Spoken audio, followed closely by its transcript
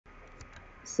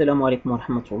السلام عليكم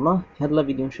ورحمة الله. في هذا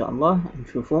الفيديو إن شاء الله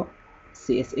نشوفوا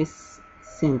CSS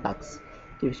Syntax،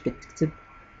 كيفاش كتكتب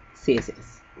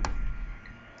CSS.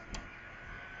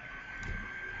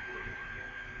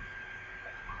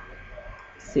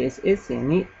 CSS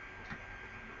يعني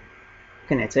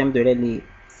كنعتمدوا على لي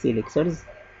selectors،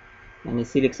 يعني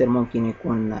selector ممكن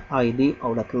يكون ID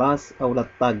أو لا class أو لا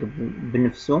tag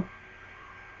بنفسه،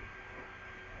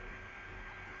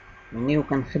 يعني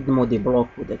وكنخدموا دي بلوك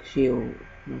وداكشي،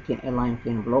 وممكن align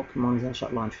كاين بلوك. المهم إن شاء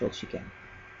الله نشوف هادشي كامل.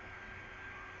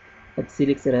 هاد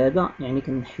السيليكتور هذا يعني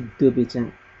كنحدو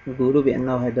بيه نقولوا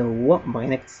بانه هذا هو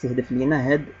بغيناك تستهدف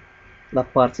لينا هاد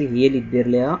لابارتي هي اللي دير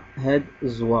ليها هاد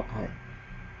الزواق هاد.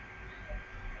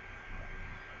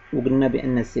 وقلنا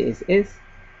بان سي اس اس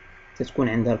تتكون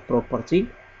عندها البروبرتي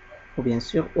وبيان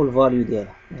سور والفاليو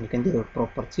ديالها، يعني كنديرو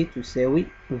البروبرتي تساوي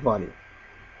الفاليو.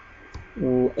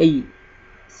 واي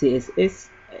سي اس اس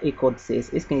اي كود سي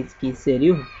اس اس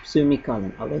كيساليوه بسيمي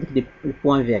كالون او هذيك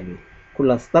البوان فيرغول،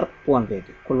 كل سطر بوان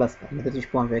فيرغول، كل سطر ما درتيش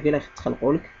بوان فيرغول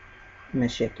تخلقوا لك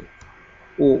مشاكل.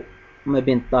 وما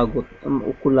بين الطاغ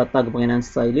وكل طاغ بغينا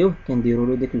نستايليوه كنديروا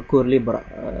له ديك الكورلي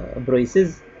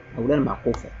بريسز اولا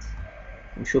المعقوفات.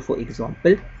 نشوفوا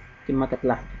اكزامبل كما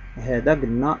كتلاحظوا. هذا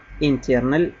قلنا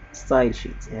internal style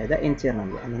sheet، هذا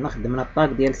internal لاننا خدمنا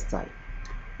الطاغ ديال ستايل.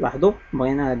 لاحظوا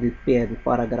بغينا هاد هاد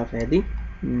الباراغراف هادي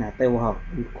نعطيوها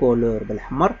الكولور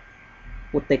بالاحمر،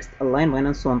 والتكست الاين بغينا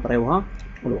نسونطريوها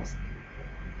الوسط.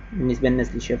 بالنسبه للناس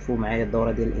اللي شافوا معايا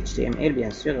الدوره ديال HTML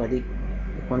بيان سور غادي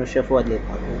يكونوا شافوا هاد لي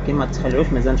طاغ، ولكن ما تخلعوش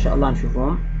مازال ان شاء الله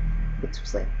نشوفوهم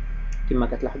بالتفصيل. كما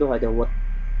كتلاحظوا هذا هو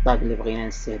الطاغ اللي بغينا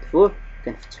نستهدفوه.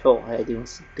 كنفتحوا هادي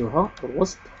ونسدوها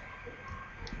الوسط،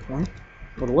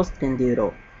 والوسط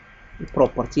كنديروا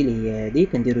البروبرتي اللي هي هادي،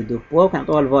 كنديروا دو بوا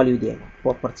وكنعطيوها الفاليو ديالها.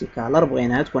 بروبرتي كالر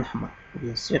بغيناها تكون حمراء،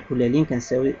 بيان سور كل لين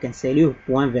كنساليوه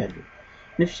بوان فيرغول.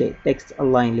 نفس الشيء تكست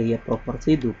الاين اللي هي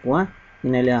بروبرتي دو بوان،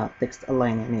 هنا لها تكست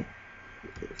الاين يعني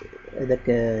هذاك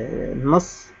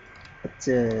النص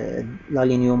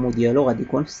لالينيومو ديالو غادي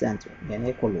يكون في السانتر، يعني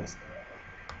يكون الوسط.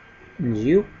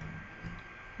 نجيو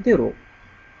نديرو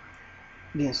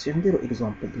بيان سور نديرو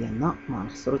اكزامبل ديالنا، ما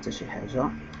نخسرو حتى شي حاجه.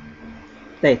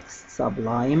 تكست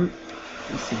سابلايم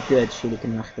نسدو هادشي اللي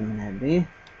كنا خدمنا به.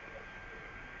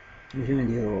 نجيو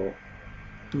نديرو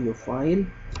نيو فايل،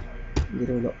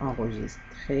 نديرو له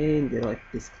انغوجيستري، نديرو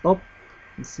ديسكتوب،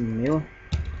 نسميوه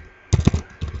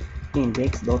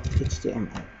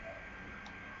index.html.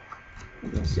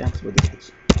 بيان سور نكتبو ديك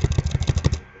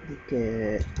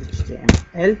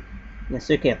html، بيان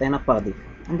سور كيعطينا باغ ديفو.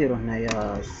 نديرو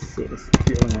هنايا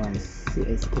العنوان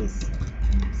css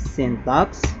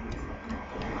syntax.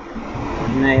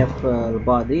 هنايا في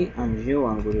البادي غنجيو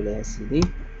غنقولو لها سيدي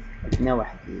عندنا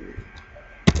واحد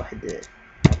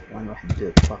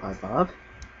دو باراغراف،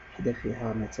 وحده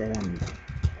فيها مثلا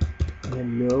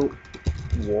hello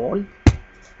world،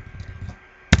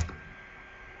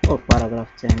 والباراغراف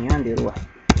الثانية نديرو واحد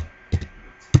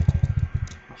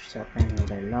تعطيني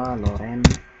ولا لا لورين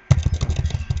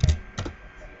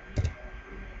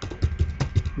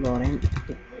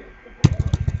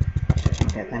علاش ما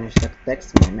كيعطينيش داك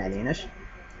التكست، ما عليناش.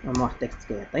 المهم واحد التكست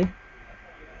كيعطي.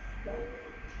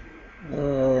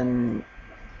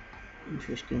 نشوف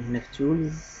واش كاين هنا في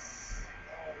تولز.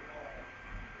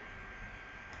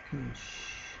 كاينش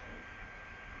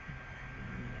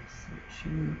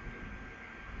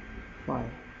فايل،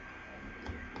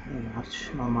 ما عرفتش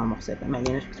نورمال مخصيطه، ما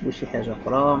عليناش. كتبوا شي حاجه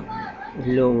اخرى.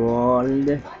 hello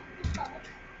world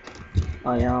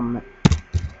I am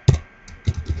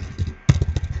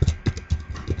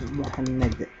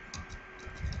محمد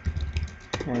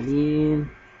خليل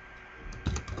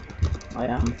I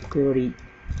am 30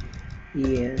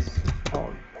 years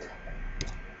old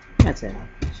مثلا،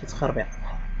 شي تخربيق.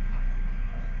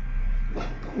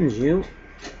 نجيو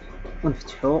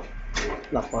ونفتحو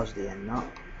لاباج ديالنا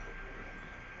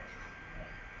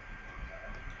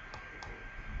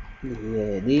اللي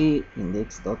هي هادي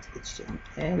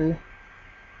index.html.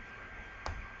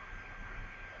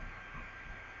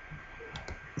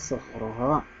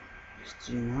 نصغروها باش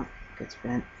تجينا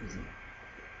كتبان مزيان.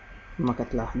 كما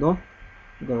كتلاحظوا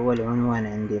هذا هو العنوان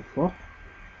عندي الفوق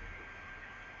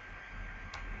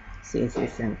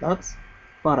CSS Syntax،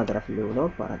 باراغراف الاولى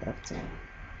والباراغراف الثاني.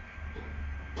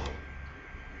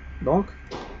 دونك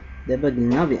دابا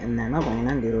قلنا باننا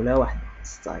بغينا نديرو لها واحد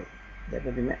ستايل.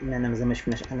 دابا بما اننا مازال ما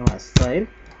شفناش انواع ستايل،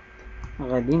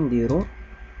 غادي نديرو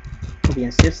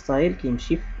بيان سور ستايل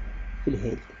كيمشي في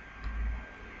الهيد.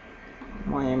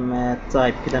 المهم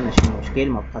التايب كذا ماشي مشكل،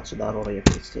 ما بقاتش ضروريه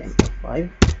في HTML5.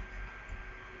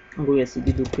 نقول يا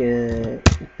سيدي دوك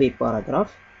البي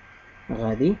باراغراف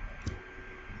غادي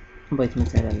بغيت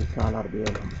مثلا الكالر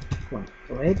ديالهم يكون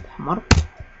ريد احمر،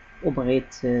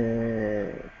 وبغيت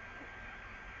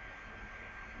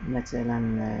مثلا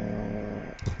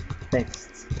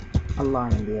تكست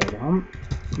اللاين ديالهم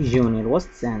يجوني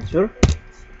الوسط سنتر.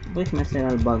 بغيت مثلا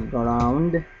الباك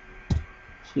جراوند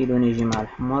شي لون يجي مع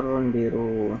الاحمر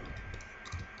نديرو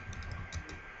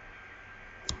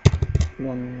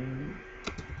لون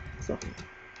صافي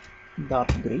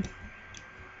دارك جري،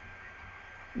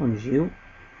 ونجيو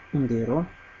نديرو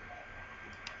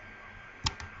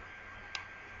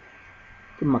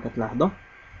كما كتلاحظوا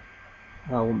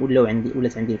ها ولاو عندي،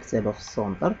 ولات عندي الكتابه في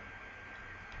السونتر،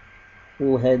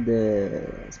 وهاد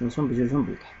سميتهم بجوجهم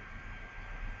بالكحل.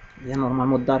 هي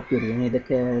نورمالمون دارك جري يعني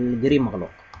داك الجري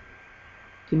مغلوق.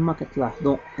 كما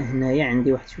كتلاحظوا هنايا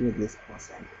عندي واحد شويه ديال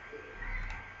ليسباس،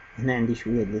 هنا عندي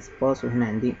شويه ديال ليسباس، وهنا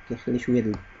عندي كيخلي شويه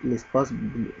ديال ليسباس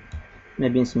ما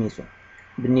بين سميتو.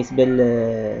 بالنسبه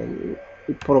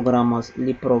للبروغراماس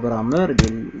لي بروغرامور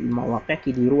ديال المواقع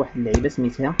كيديروا واحد اللعيبه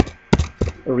سميتها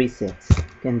ريسيت.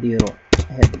 كنديروا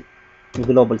هاد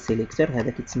الجلوبال سيليكتور،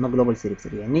 هذا كيتسمى جلوبال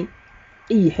سيليكتور، يعني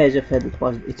اي حاجه في هاد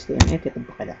الباج اتش تي ام ال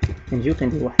كيطبق عليها. كنجيو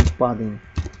كنديروا واحد البادين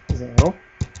زيرو،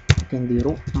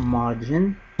 كنديروا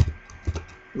مارجن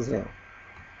زيرو،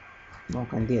 دونك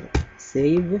كندير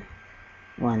سيف،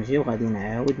 وغنجيو غادي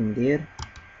نعاود ندير.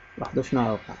 لاحظوا شنو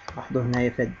غيوقع، لاحظوا هنايا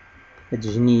في هاد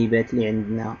الجنيبات اللي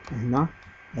عندنا هنا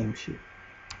غيمشيو،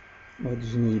 هاد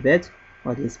الجنيبات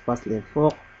وهاد ليسباس اللي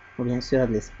الفوق، وبيان سور هاد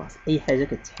ليسباس اي حاجه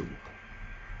كتحيد.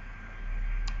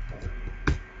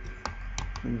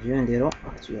 نجيو نديرو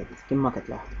اكتواليز كما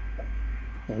كتلاحظوا،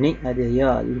 يعني هذه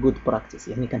هي الجود براكتيس،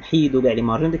 يعني كنحيدو كاع لي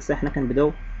مارجين. ديك الساعه حنا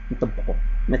كنبداو نطبقو.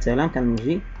 مثلا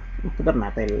كنجي نقدر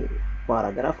نعطي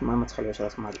باراغراف، ما تخليوش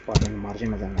راسكم هاد البادين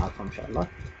المارجين مازال نعرفهم ان شاء الله.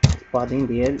 بادين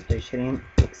ديال 20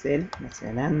 بكسل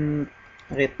مثلا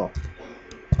غير طوب،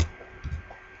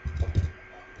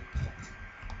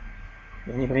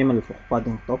 يعني غير من الفوق،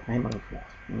 بادين طوب غير من الفوق،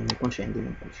 يعني ميكونش عندي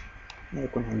من كلشي، يعني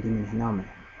يكون عندي من هنا ومن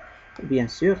هنا. وبيان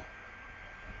سور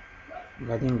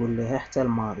غادي نقول لها حتى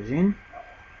المارجين،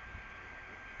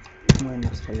 المهم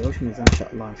متخليوش مازال ان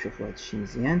شاء الله نشوفو هادشي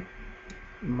مزيان.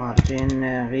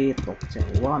 المارجين غير طوب حتى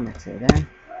هو مثلا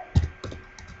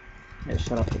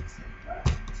 10 بكسل.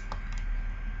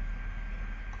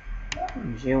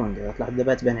 نجيو نديرو، تلاحظ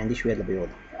دابا تبان عندي شويه البيوض،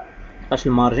 لحقاش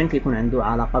المارجين كيكون عنده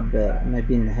علاقه ما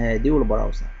بين هادي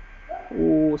والبراوزر.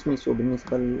 وسميتو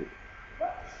بالنسبه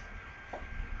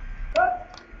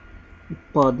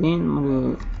للبادين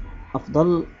من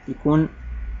الافضل يكون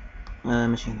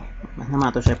ماشي هنا ما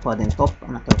عطيوش بادين توب،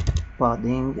 انا عطيت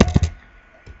بادين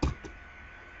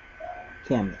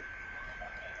كامل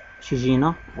باش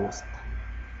يجينا الوسط،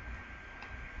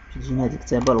 باش تجينا هاد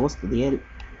الكتابه الوسط ديال،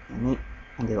 يعني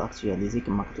نديرو اكتواليزي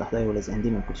كما كتلاحظوا ولات عندي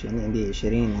من كلشي، يعني عندي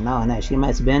 20 هنا 20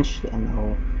 ما تبانش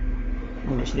لانه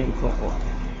من 20 الفوق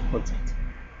والتحت.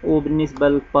 وبالنسبه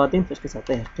للبادين فاش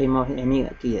كتعطيه قيمه، يعني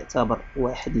كيعتبر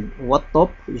واحد هو الطوب،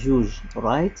 جوج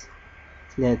رايت،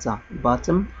 ثلاثة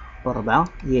باتم، وربعة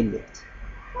هي الليفت.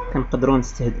 نقدر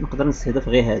نستهدف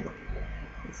غير هادو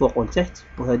الفوق والتحت،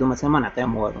 وهادو مثلا ما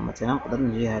نعطيهم والو. مثلا نقدر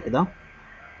نجي هكذا،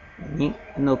 يعني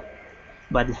انه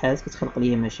بعض الحالات كتخلق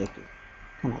لي مشاكل.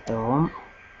 كنعطيوهم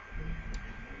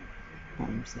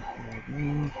نمسح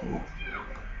هادي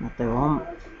نعطيوهم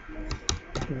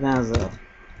 20 زيرو.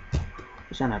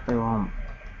 باش نعطيوهم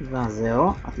 20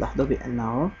 زيرو غتلاحظوا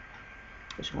بانه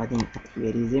فاش غادي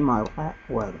نأكتواليزي ما يوقع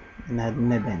والو، لان هاد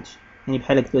ما بانش. يعني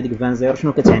بحال قلت له ديك 20 زيرو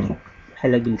شنو كتعني؟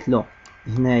 بحال قلت له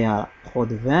هنايا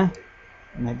خذ 20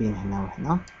 ما بين هنا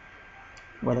وهنا،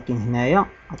 ولكن هنايا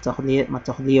ما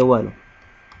تاخذ ليا والو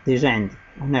ديجا عندي.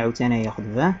 وهنا عاوتاني ياخذ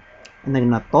 20. انا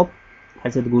قلنا الطوب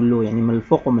بحال تقول له يعني من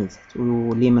الفوق ومن التحت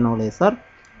واليمين واليسار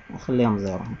نخليهم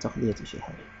زيرو، ما تاخذ ليا حتى شي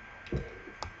حاجه.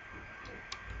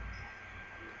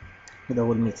 هذا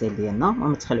هو المثال ديالنا.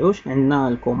 ما تخلعوش عندنا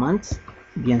الكوماند،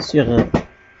 بيان سور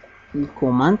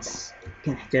الكوماند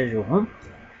كنحتاجوهم.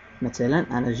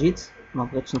 مثلا انا جيت ما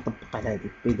بغيتش نطبق على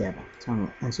هذه دابا،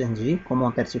 نجي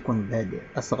كومونتير تيكون بهذا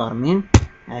اصغر من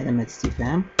علامه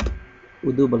استفهام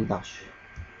ودوبل داش،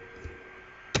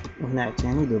 وهنا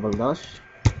عاوتاني دوبل داش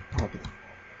هكذا.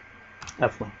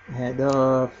 عفوا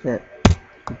هذا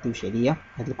مكتوبش عليا،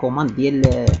 هاد الكوماند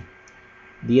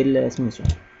ديال سميتو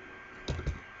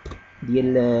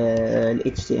ديال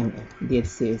ال HTML ديال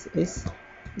CSS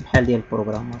بحال ديال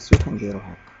البروغراماسيون. كنديرو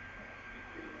هكا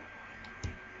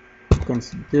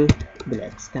وكنسدوه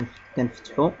بالعكس،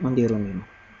 كنفتحو ونديرو ميم.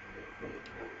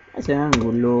 مثلا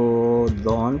نقولو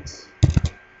don't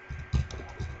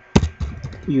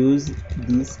use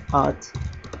this at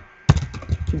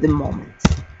the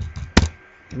moment،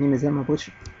 يعني مازال ما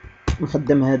بغيتش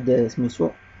نخدم هاد سميتو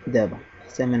دابا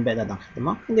حتى من بعد هاد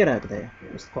الخدمة كنديرها هكذايا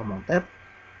وسط كومونتير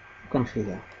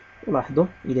وكنخليها. ولاحظوا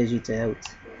الا جيت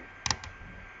عاودت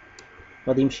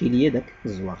غادي يمشي ليا داك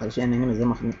الزواق، هادشي انني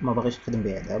مازال ما باغيش نخدم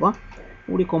بها دابا.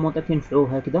 ولي كومونتير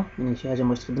كينفعوا هكذا، يعني شي حاجه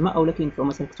بغيتي تخدمها، اولا كينفعوا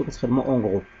مثلا كنتو كتخدموا اون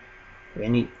غروب،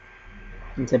 يعني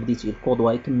انت بديتي الكود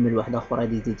وغيكمل واحد اخر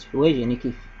غادي يزيد شي حوايج، يعني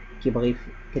كيبغي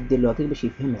كدير له هكاك باش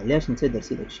يفهم علاش انت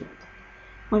درتي داكشي.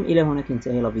 المهم الى هنا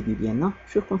كينتهي لا فيديو ديالنا،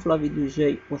 نشوفكم في لا فيديو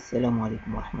الجاي، والسلام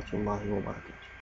عليكم ورحمه الله وبركاته.